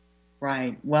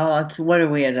 Right. Well, what are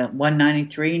we at,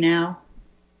 193 now?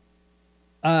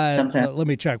 Something. Let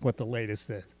me check what the latest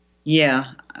is.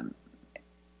 Yeah.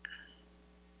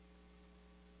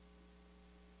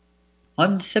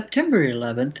 On September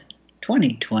 11th,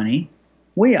 2020,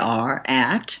 we are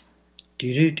at...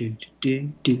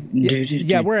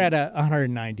 Yeah, we're at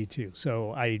 192.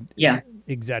 So I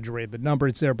exaggerated the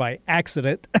numbers there by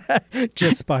accident,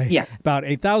 just by about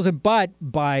 8,000. But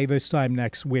by this time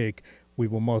next week, we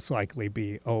will most likely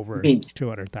be over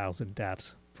 200,000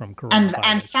 deaths from coronavirus.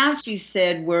 And Fauci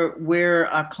said we're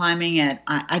climbing at,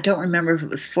 I don't remember if it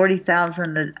was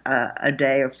 40,000 a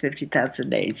day or 50,000 a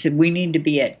day. He said we need to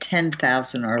be at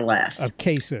 10,000 or less of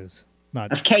cases. Not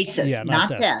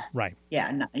deaths. Right.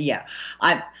 Yeah.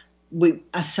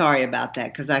 Sorry about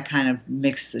that, because I kind of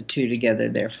mixed the two together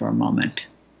there for a moment.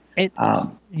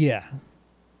 Yeah.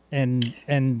 And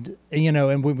and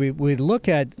when we look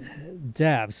at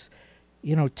deaths,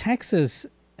 Texas,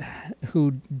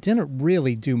 who didn't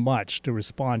really do much to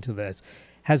respond to this,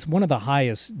 has one of the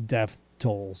highest death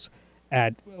tolls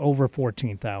at over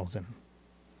 14,000.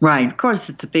 Right. Of course,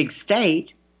 it's a big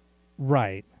state.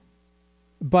 Right.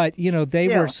 But,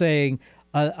 they were saying,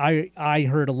 I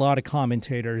heard a lot of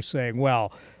commentators saying,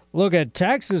 well, look at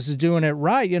Texas is doing it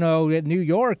right. New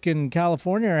York and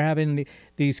California are having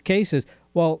these cases.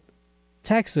 Well,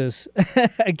 Texas,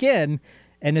 again,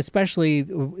 and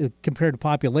especially compared to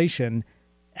population,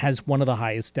 has one of the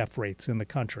highest death rates in the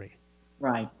country.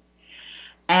 Right.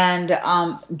 And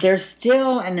there's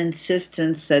still an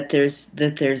insistence that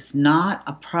there's not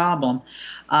a problem.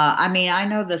 I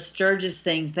know the Sturgis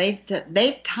things. They've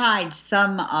tied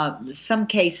some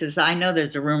cases. I know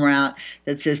there's a rumor out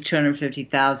that says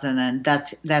 250,000, and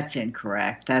that's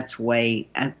incorrect. That's way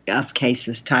of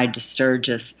cases tied to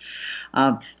Sturgis.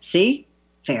 See,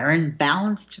 fair and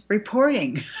balanced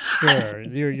reporting. Sure,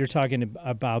 you're talking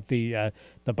about the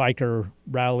biker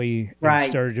rally in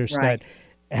Sturgis that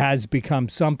has become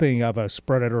something of a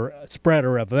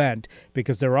spreader event,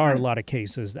 because there are a lot of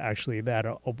cases actually that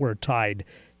were tied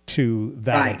to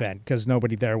that event, because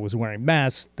nobody there was wearing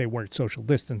masks, they weren't social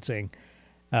distancing,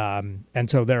 and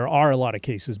so there are a lot of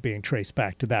cases being traced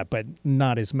back to that, but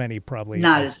not as many probably.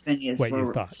 Not as many as what you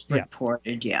thought.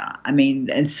 Reported. Yeah.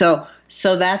 And so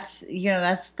that's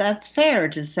that's fair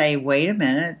to say. Wait a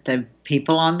minute, the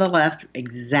people on the left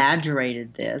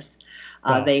exaggerated this.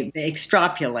 They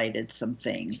extrapolated some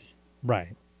things.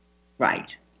 Right.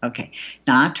 Okay.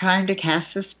 Not trying to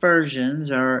cast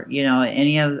aspersions or,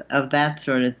 any of that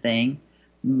sort of thing,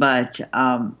 but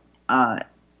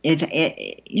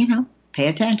pay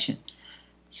attention.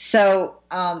 So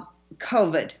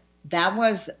COVID,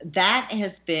 that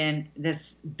has been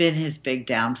his big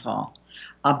downfall,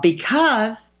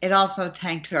 because it also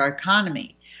tanked our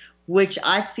economy, which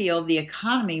I feel the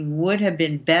economy would have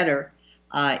been better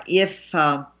if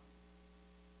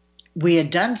we had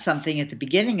done something at the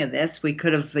beginning of this. We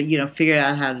could have, figured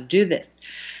out how to do this.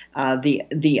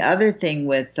 The other thing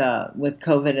with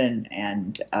COVID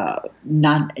and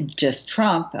not just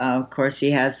Trump, of course,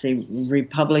 he has the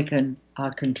Republican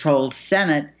controlled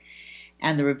Senate,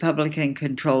 and the Republican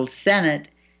controlled Senate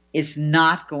is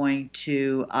not going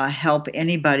to help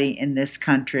anybody in this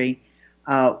country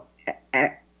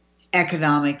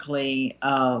economically.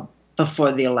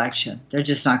 Before the election, they're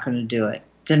just not going to do it.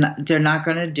 They're not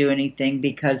going to do anything,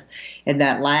 because in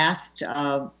that last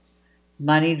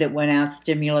money that went out,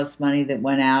 stimulus money that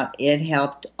went out, it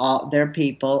helped all their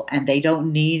people, and they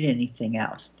don't need anything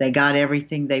else. They got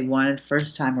everything they wanted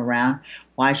first time around.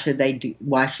 Why should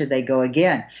they go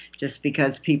again? Just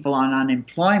because people on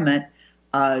unemployment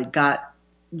got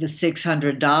the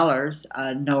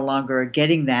 $600, no longer are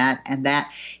getting that, and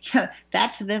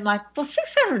that's them like, well,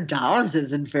 $600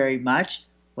 isn't very much.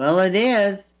 Well, it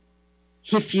is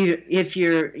if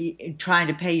you're trying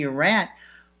to pay your rent.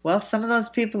 Well, some of those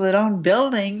people that own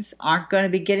buildings aren't going to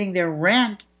be getting their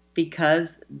rent,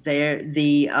 because they're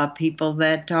the people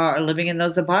that are living in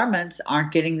those apartments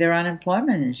aren't getting their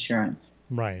unemployment insurance.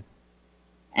 Right.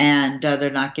 And they're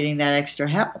not getting that extra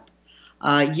help.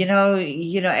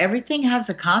 Everything has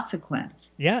a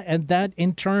consequence. Yeah, and that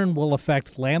in turn will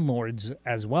affect landlords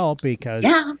as well, because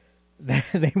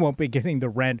they won't be getting the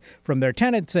rent from their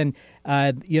tenants. And,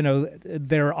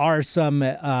 there are some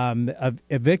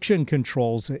eviction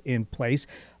controls in place,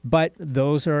 but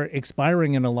those are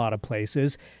expiring in a lot of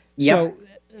places. Yep.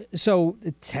 So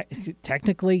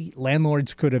technically,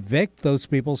 landlords could evict those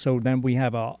people, so then we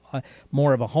have a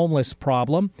more of a homeless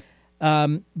problem.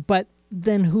 But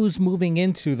then who's moving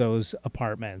into those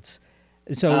apartments?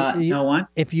 So no one.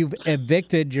 If you've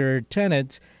evicted your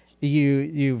tenants,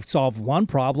 you've solved one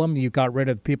problem. You got rid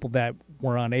of people that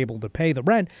were unable to pay the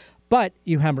rent, but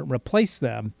you haven't replaced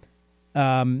them.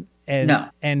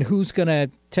 And who's going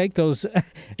to take those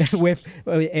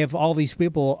if all these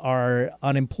people are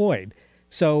unemployed?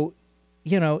 So,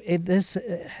 there's no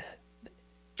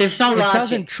logic. It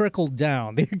doesn't trickle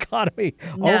down. The economy,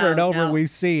 over and over, we've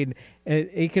seen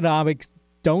economics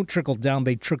don't trickle down;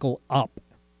 they trickle up.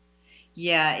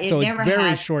 Yeah, so it's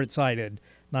very short-sighted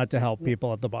not to help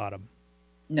people at the bottom.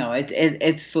 No,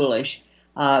 it's foolish.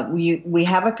 We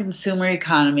have a consumer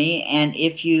economy, and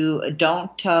if you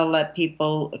don't let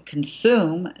people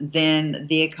consume, then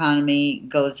the economy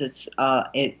goes its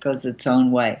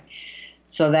own way.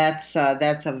 So that's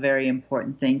a very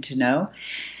important thing to know.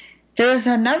 There's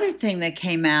another thing that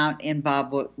came out in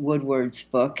Bob Woodward's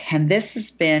book, and this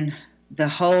has been the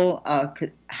whole.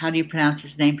 How do you pronounce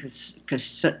his name?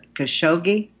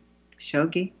 Khashoggi.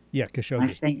 Khashoggi. Yeah, Khashoggi. I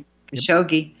think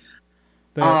Khashoggi.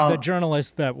 The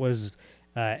journalist that was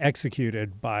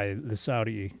executed by the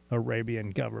Saudi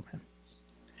Arabian government.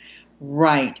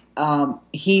 Right.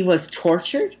 He was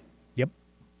tortured. Yep.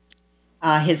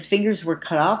 His fingers were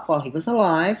cut off while he was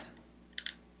alive.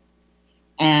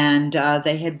 And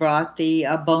they had brought the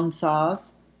bone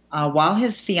saws while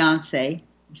his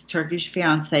Turkish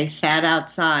fiance, sat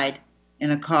outside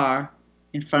in a car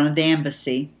in front of the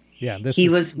embassy. Yeah, he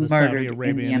was the murdered Saudi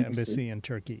Arabian in the embassy in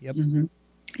Turkey. Yep. Mm-hmm.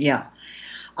 Yeah.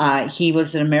 He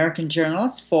was an American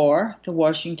journalist for the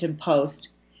Washington Post,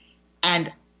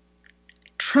 and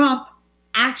Trump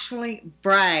actually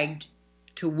bragged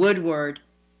to Woodward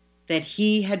that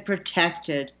he had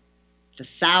protected the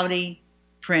Saudi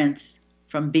prince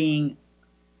from being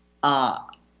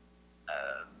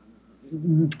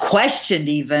questioned,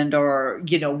 even, or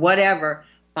whatever,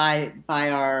 by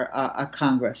our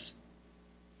Congress.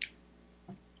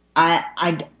 I'm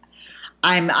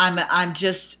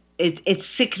just. It's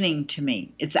sickening to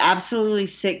me. It's absolutely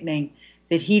sickening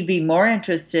that he'd be more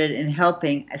interested in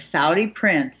helping a Saudi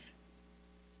prince.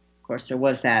 Of course, there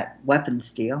was that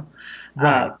weapons deal.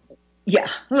 Right. A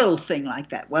little thing like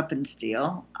that, weapons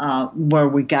deal, where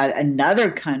we got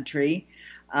another country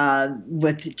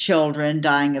with children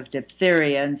dying of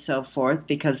diphtheria and so forth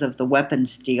because of the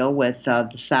weapons deal with the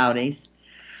Saudis.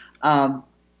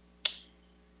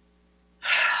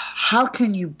 How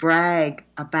can you brag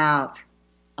about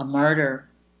a murder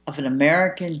of an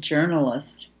American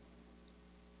journalist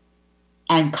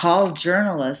and call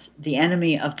journalists the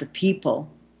enemy of the people?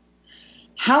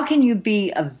 How can you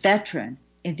be a veteran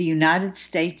in the United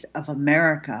States of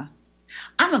America?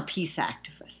 I'm a peace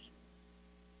activist,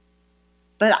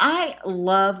 but I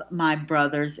love my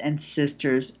brothers and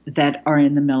sisters that are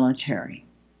in the military.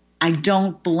 I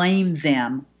don't blame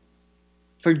them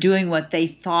for doing what they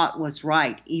thought was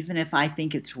right, even if I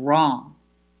think it's wrong.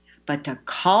 But to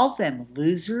call them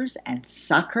losers and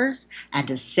suckers and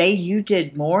to say you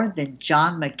did more than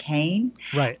John McCain,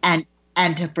 right, and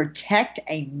to protect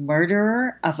a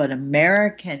murderer of an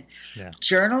American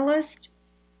journalist,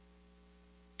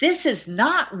 this is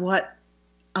not what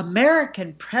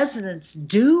American presidents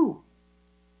do.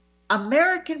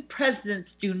 American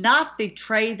presidents do not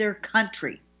betray their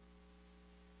country.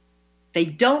 They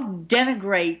don't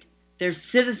denigrate their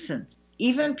citizens,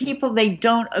 even people they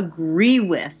don't agree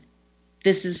with.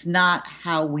 This is not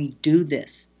how we do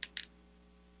this.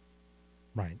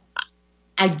 Right.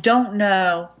 I don't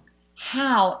know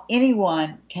how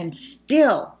anyone can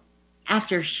still,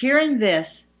 after hearing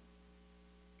this,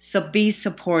 be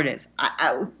supportive.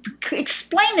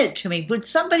 Explain it to me. Would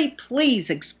somebody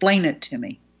please explain it to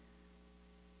me?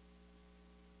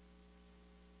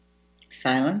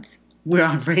 Silence. We're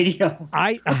on radio.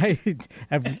 I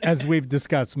as we've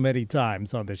discussed many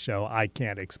times on the show, I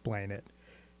can't explain it.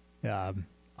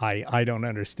 I don't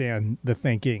understand the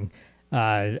thinking,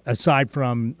 aside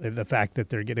from the fact that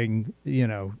they're getting,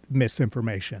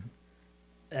 misinformation.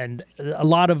 And a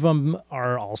lot of them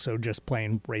are also just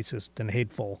plain racist and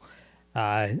hateful.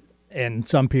 And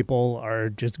some people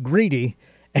are just greedy.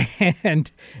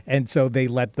 And so they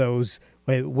let those,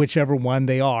 whichever one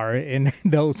they are in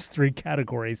those three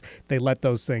categories, they let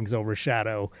those things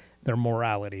overshadow their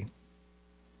morality.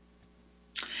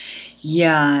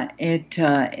 Yeah, it's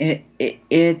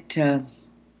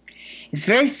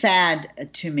very sad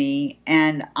to me,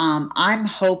 and I'm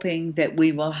hoping that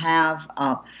we will have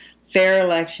fair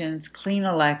elections, clean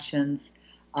elections.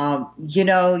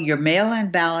 Your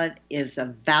mail-in ballot is a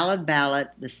valid ballot.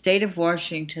 The state of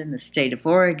Washington, the state of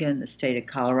Oregon, the state of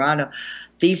Colorado,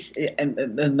 these,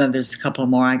 there's a couple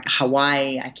more,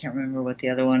 Hawaii, I can't remember what the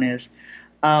other one is,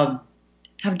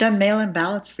 have done mail-in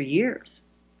ballots for years.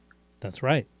 That's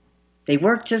right. They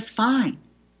work just fine.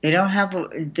 They don't have,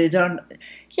 they don't,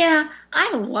 yeah,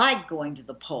 I like going to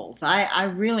the polls. I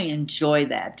really enjoy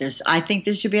that. I think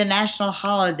there should be a national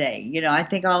holiday. I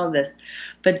think all of this.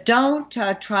 But don't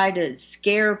try to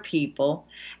scare people.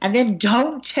 And then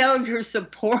don't tell your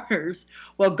supporters,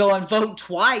 well, go and vote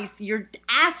twice. You're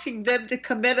asking them to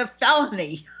commit a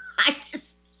felony.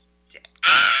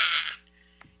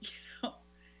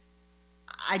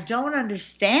 I don't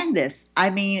understand this.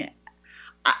 I mean,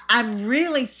 I'm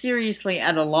really seriously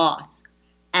at a loss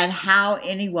at how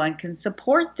anyone can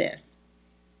support this.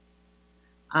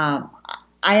 I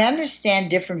understand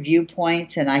different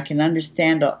viewpoints, and I can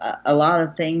understand a lot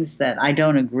of things that I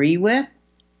don't agree with.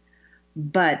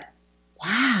 But,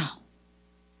 wow,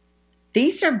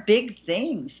 these are big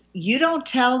things. You don't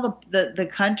tell the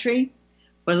country,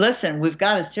 well, listen, we've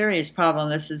got a serious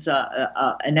problem. This is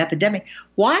an epidemic.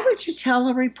 Why would you tell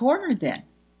a reporter then?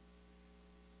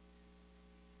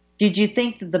 Did you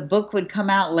think that the book would come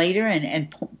out later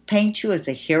and paint you as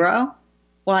a hero?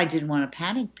 Well, I didn't want to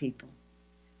panic people.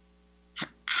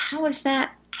 How is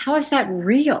that? How is that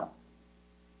real?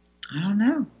 I don't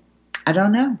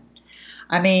know.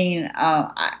 I mean,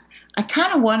 I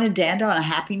kind of wanted to end on a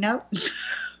happy note.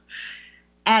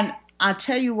 And I'll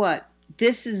tell you what,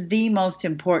 this is the most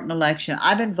important election.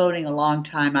 I've been voting a long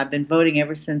time. I've been voting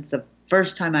ever since the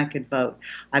first time I could vote.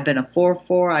 I've been a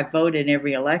 4-4. I vote in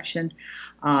every election.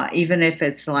 Even if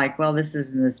it's like, well, this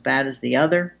isn't as bad as the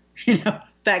other,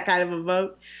 that kind of a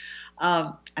vote,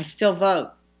 I still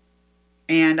vote.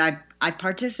 And I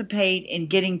participate in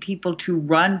getting people to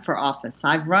run for office.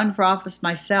 I've run for office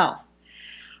myself.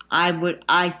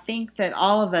 I think that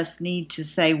all of us need to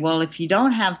say, well, if you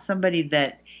don't have somebody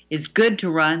that is good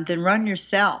to run, then run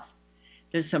yourself.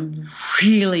 There's some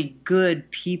really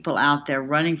good people out there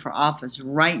running for office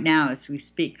right now as we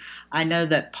speak. I know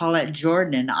that Paulette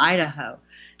Jordan in Idaho,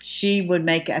 she would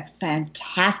make a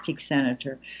fantastic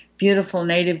senator. Beautiful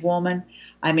Native woman.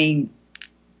 I mean,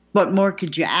 what more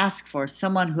could you ask for?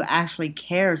 Someone who actually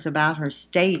cares about her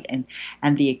state and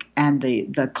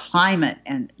the climate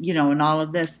and and all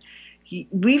of this.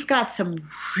 We've got some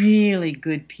really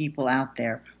good people out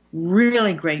there,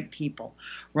 really great people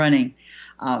running.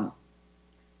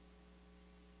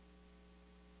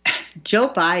 Joe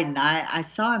Biden, I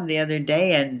saw him the other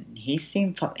day, and he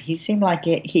seemed like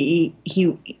he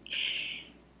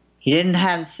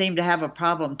didn't seem to have a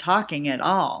problem talking at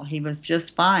all. He was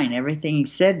just fine. Everything he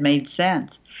said made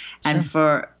sense. Sure. And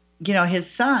for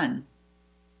his son,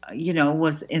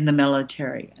 was in the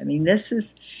military. I mean, this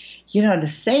is, to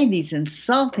say these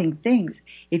insulting things.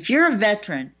 If you're a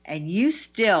veteran and you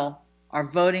still are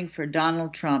voting for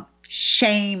Donald Trump,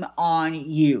 shame on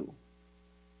you.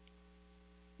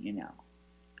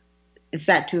 Is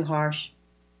that too harsh?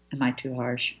 Am I too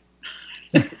harsh?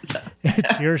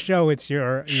 It's your show. It's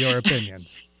your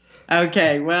opinions.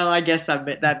 Okay. Well, I guess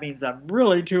that means I'm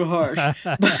really too harsh.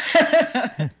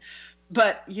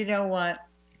 But you know what?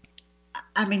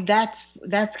 I mean,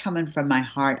 that's coming from my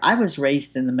heart. I was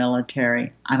raised in the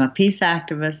military. I'm a peace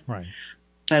activist, right?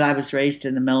 But I was raised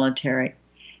in the military,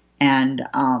 and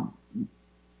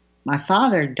my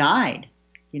father died,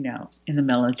 in the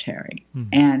military,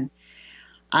 and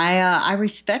I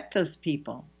respect those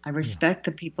people. I respect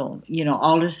the people.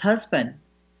 Alder's husband,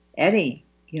 Eddie.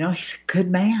 He's a good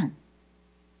man.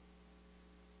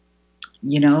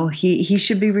 He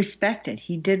should be respected.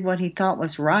 He did what he thought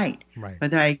was right. Right.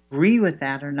 Whether I agree with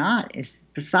that or not is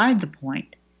beside the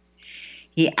point.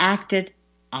 He acted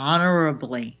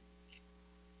honorably.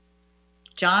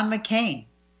 John McCain.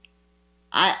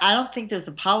 I don't think there's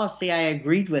a policy I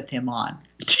agreed with him on.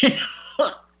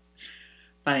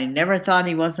 But I never thought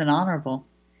he wasn't honorable.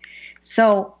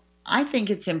 So I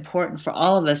think it's important for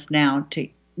all of us now to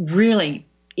really,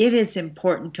 it is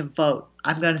important to vote.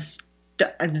 I'm going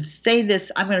to say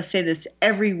this. I'm going to say this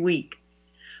every week.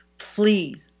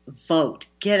 Please vote.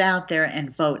 Get out there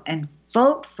and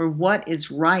vote for what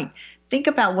is right. Think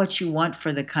about what you want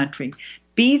for the country.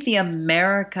 Be the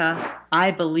America I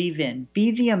believe in.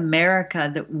 Be the America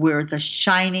that we're the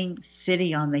shining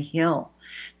city on the hill.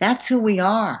 That's who we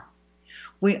are.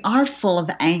 We are full of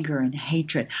anger and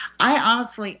hatred. I'm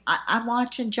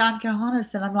watching John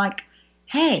Cajonas and I'm like,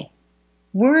 hey,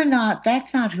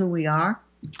 that's not who we are.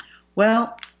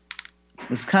 Well,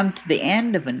 we've come to the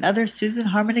end of another Susan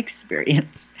Harmon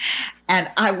experience. And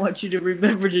I want you to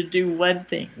remember to do one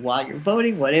thing while you're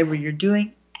voting, whatever you're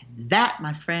doing. And that,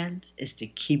 my friends, is to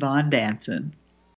keep on dancing.